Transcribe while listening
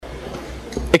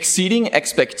Exceeding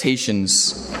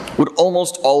expectations would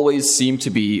almost always seem to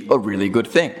be a really good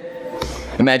thing.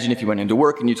 Imagine if you went into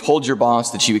work and you told your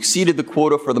boss that you exceeded the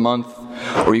quota for the month,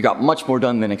 or you got much more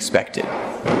done than expected.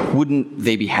 Wouldn't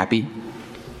they be happy?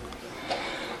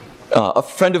 A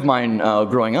friend of mine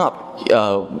growing up,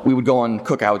 we would go on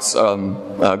cookouts,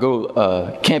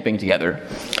 camping together,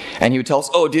 and he would tell us,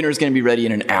 "Oh, dinner's going to be ready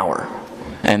in an hour."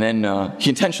 And then he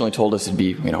intentionally told us it'd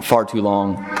be far too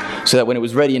long, so that when it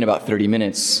was ready in about 30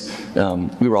 minutes,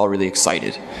 we were all really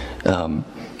excited.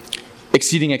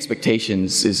 Exceeding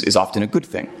expectations is often a good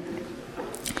thing.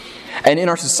 And in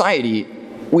our society,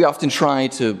 we often try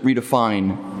to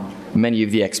redefine many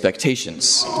of the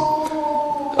expectations.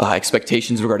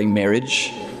 Expectations regarding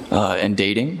marriage and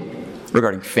dating,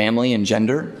 regarding family and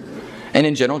gender, and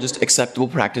in general, just acceptable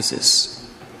practices.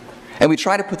 And we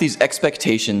try to put these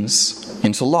expectations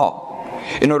into law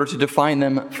in order to define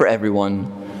them for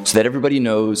everyone so that everybody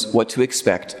knows what to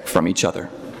expect from each other.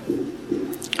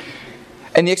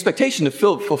 And the expectation to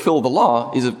fulfill the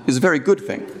law is a very good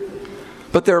thing.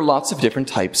 But there are lots of different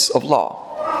types of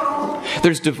law.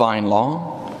 There's divine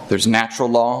law, there's natural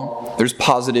law, there's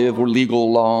positive or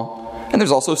legal law, and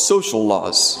there's also social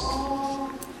laws.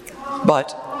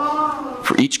 But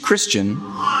for each Christian,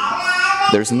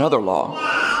 there's another law,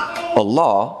 a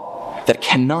law that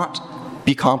cannot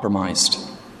be compromised,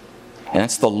 and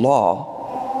that's the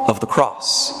law of the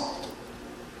cross.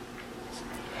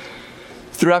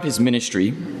 Throughout his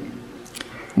ministry,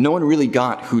 no one really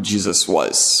got who Jesus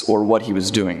was or what he was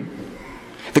doing.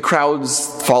 The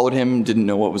crowds followed him, didn't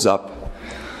know what was up.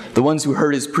 The ones who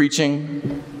heard his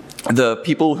preaching, the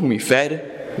people whom he fed,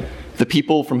 the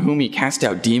people from whom he cast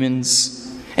out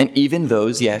demons, and even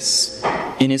those, yes,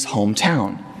 in his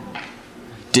hometown,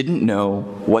 didn't know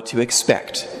what to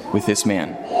expect with this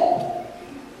man.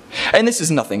 And this is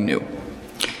nothing new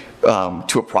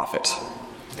to a prophet.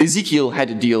 Ezekiel had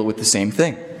to deal with the same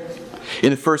thing. In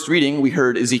the first reading, we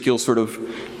heard Ezekiel's sort of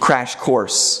crash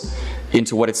course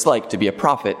into what it's like to be a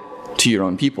prophet to your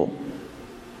own people.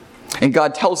 And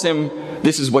God tells him,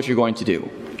 this is what you're going to do.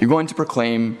 You're going to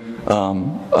proclaim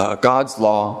God's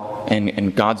law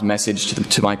and God's message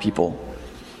to my people.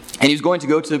 And he's going to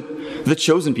go to the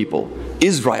chosen people,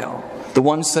 Israel, the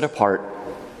ones set apart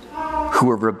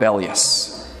who are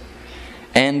rebellious.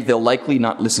 And they'll likely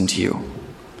not listen to you.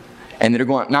 And they're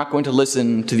not going to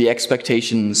listen to the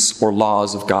expectations or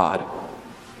laws of God.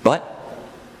 But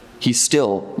he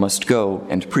still must go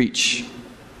and preach.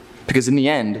 Because in the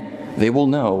end, they will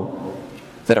know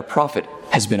that a prophet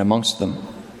has been amongst them.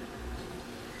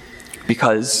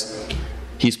 Because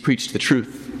he's preached the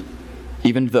truth,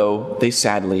 even though they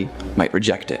sadly might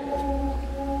reject it.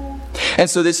 And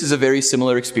so this is a very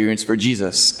similar experience for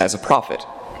Jesus as a prophet.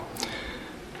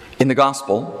 In the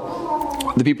gospel,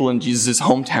 the people in Jesus'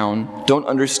 hometown don't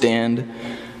understand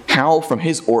how, from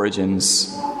his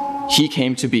origins, he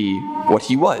came to be what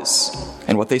he was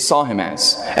and what they saw him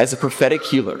as a prophetic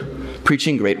healer,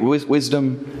 preaching great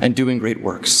wisdom and doing great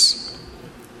works.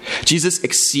 Jesus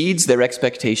exceeds their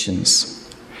expectations,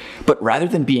 but rather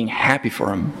than being happy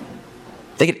for him,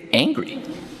 they get angry.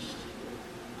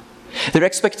 Their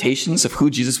expectations of who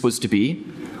Jesus was to be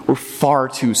were far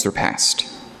too surpassed.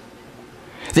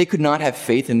 They could not have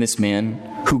faith in this man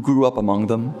who grew up among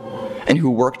them and who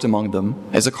worked among them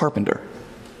as a carpenter.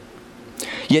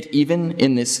 Yet even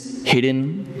in this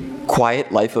hidden,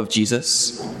 quiet life of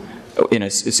Jesus, in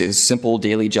his simple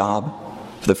daily job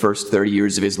for the first 30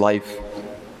 years of his life,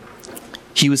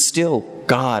 he was still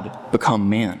God become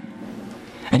man.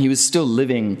 And he was still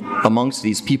living amongst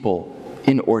these people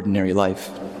in ordinary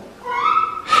life.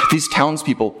 These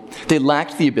townspeople, they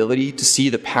lacked the ability to see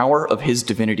the power of his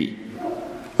divinity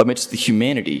amidst the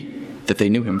humanity that they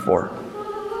knew him for.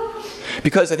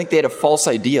 Because I think they had a false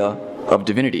idea of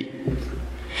divinity.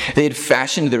 They had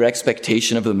fashioned their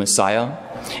expectation of the Messiah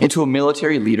into a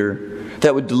military leader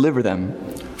that would deliver them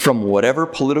from whatever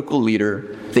political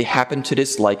leader they happened to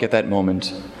dislike at that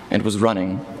moment and was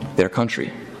running their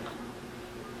country.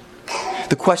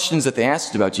 The questions that they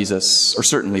asked about Jesus are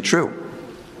certainly true.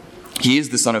 He is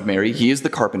the son of Mary, he is the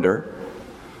carpenter,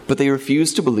 but they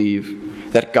refused to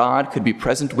believe that God could be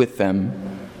present with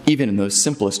them even in those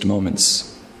simplest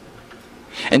moments.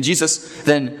 And Jesus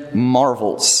then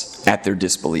marvels at their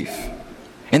disbelief.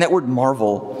 And that word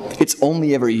marvel, it's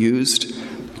only ever used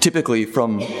typically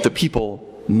from the people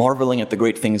marveling at the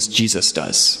great things Jesus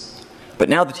does. But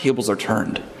now the tables are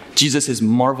turned. Jesus is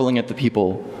marveling at the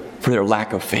people for their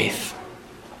lack of faith.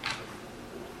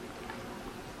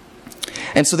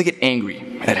 And so they get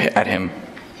angry at him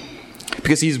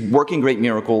because he's working great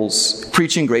miracles,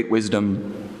 preaching great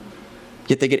wisdom,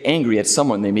 yet they get angry at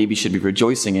someone they maybe should be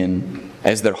rejoicing in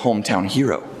as their hometown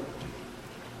hero.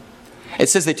 It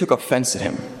says they took offense at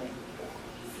him.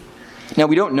 Now,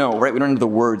 we don't know, right? We don't know the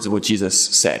words of what Jesus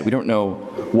said. We don't know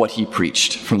what he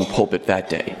preached from the pulpit that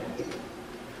day.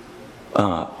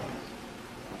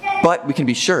 But we can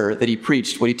be sure that he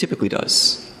preached what he typically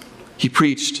does. He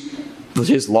preached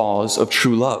his laws of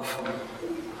true love,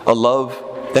 a love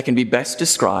that can be best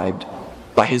described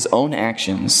by his own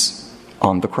actions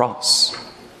on the cross.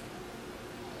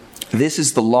 This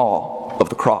is the law of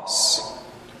the cross.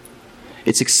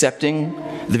 It's accepting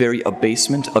the very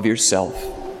abasement of yourself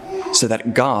so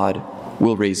that God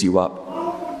will raise you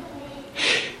up.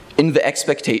 It's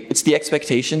the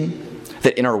expectation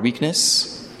that in our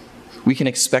weakness, we can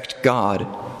expect God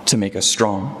to make us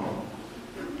strong.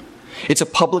 It's a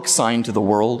public sign to the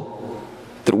world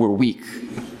that we're weak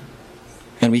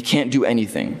and we can't do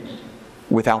anything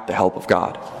without the help of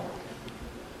God.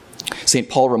 St.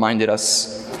 Paul reminded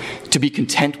us to be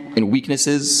content in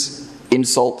weaknesses,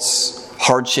 insults,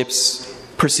 hardships,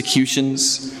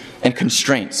 persecutions, and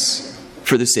constraints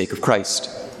for the sake of Christ.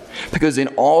 Because in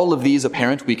all of these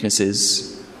apparent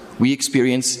weaknesses, we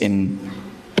experience in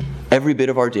every bit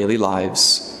of our daily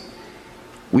lives,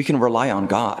 we can rely on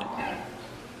God.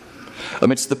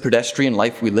 Amidst the pedestrian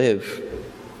life we live,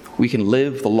 we can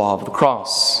live the law of the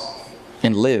cross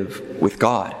and live with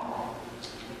God.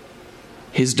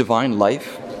 His divine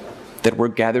life that we're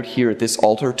gathered here at this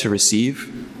altar to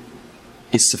receive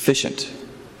is sufficient.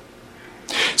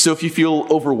 So if you feel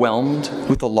overwhelmed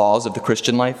with the laws of the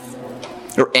Christian life,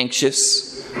 or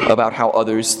anxious about how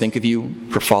others think of you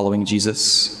for following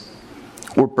Jesus,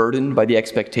 or burdened by the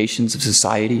expectations of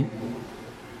society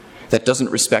that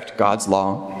doesn't respect God's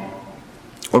law,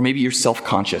 or maybe you're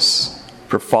self-conscious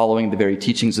for following the very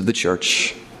teachings of the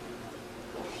church,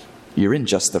 you're in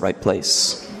just the right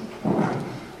place,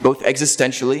 both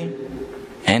existentially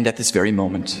and at this very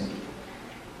moment.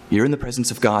 You're in the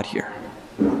presence of God here.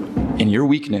 In your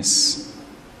weakness,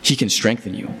 he can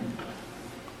strengthen you,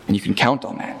 and you can count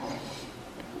on that.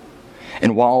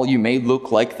 And while you may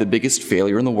look like the biggest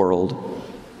failure in the world,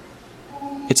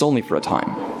 it's only for a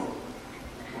time.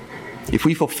 If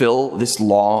we fulfill this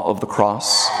law of the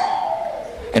cross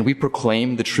and we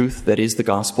proclaim the truth that is the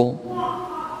gospel,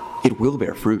 it will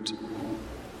bear fruit.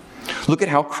 Look at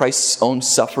how Christ's own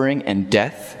suffering and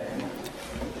death,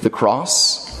 the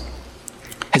cross,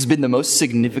 has been the most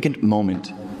significant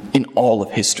moment in all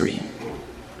of history.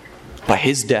 By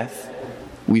his death,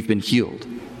 we've been healed.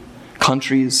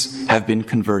 Countries have been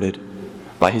converted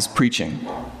by his preaching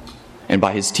and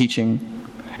by his teaching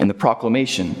and the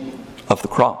proclamation of the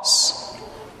cross.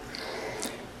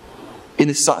 In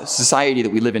the society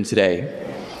that we live in today,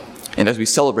 and as we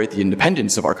celebrate the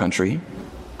independence of our country,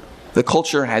 the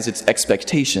culture has its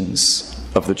expectations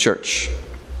of the church.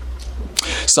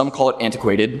 Some call it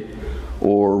antiquated,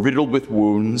 or riddled with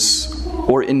wounds,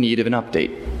 or in need of an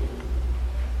update.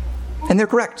 And they're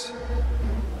correct.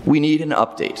 We need an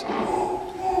update.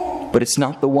 But it's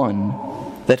not the one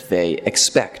that they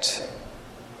expect.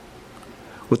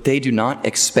 What they do not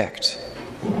expect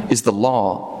is the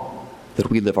law that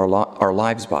we live our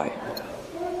lives by.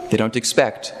 They don't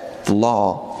expect the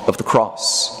law of the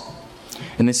cross.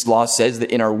 And this law says that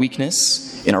in our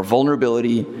weakness, in our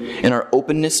vulnerability, in our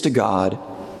openness to God,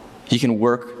 he can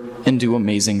work and do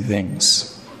amazing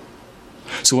things.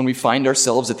 So when we find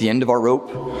ourselves at the end of our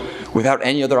rope, without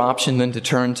any other option than to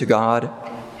turn to God,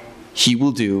 he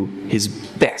will do his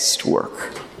best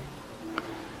work.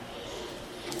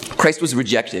 Christ was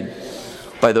rejected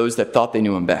by those that thought they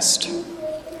knew him best,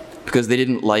 because they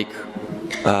didn't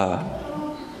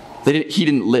he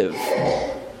didn't live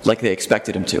like they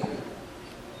expected him to.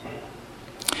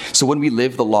 So when we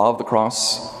live the law of the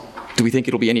cross, do we think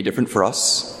it'll be any different for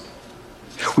us?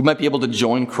 We might be able to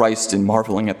join Christ in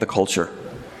marveling at the culture.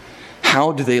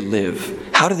 How do they live?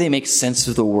 How do they make sense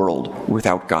of the world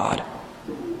without God?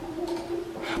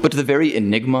 But to the very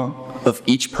enigma of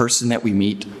each person that we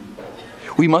meet,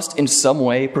 we must in some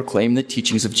way proclaim the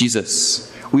teachings of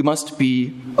Jesus. We must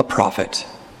be a prophet.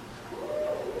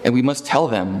 And we must tell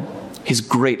them his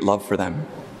great love for them.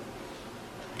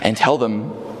 And tell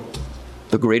them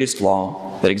the greatest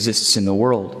law that exists in the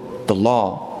world, the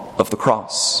law of the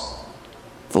cross.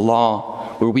 The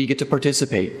law where we get to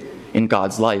participate in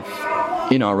God's life,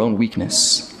 in our own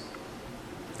weakness.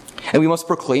 And we must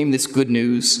proclaim this good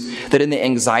news that in the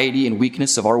anxiety and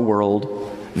weakness of our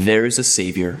world, there is a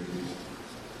Savior.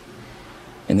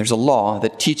 And there's a law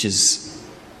that teaches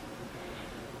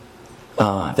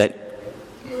that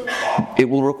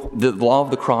the law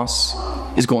of the cross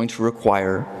is going to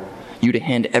require you to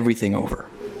hand everything over.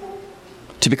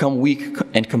 to become weak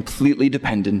and completely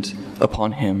dependent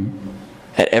upon Him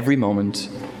at every moment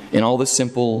in all the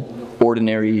simple,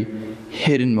 ordinary,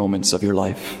 hidden moments of your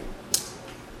life.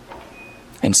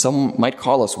 And some might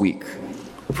call us weak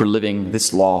for living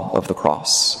this law of the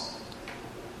cross.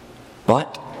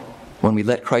 But when we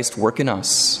let Christ work in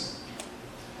us,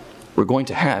 we're going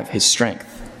to have His strength.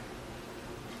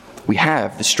 We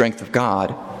have the strength of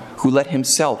God, who let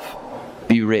Himself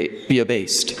be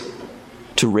abased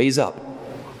to raise up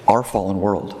our fallen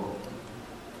world.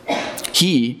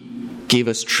 He gave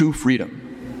us true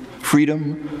freedom,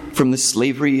 freedom from the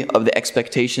slavery of the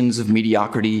expectations of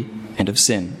mediocrity and of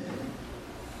sin.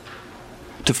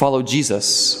 To follow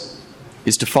Jesus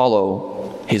is to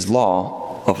follow His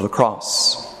law of the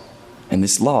cross. And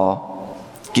this law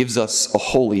gives us a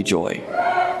holy joy,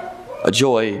 a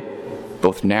joy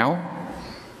both now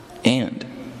and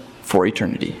for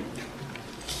eternity.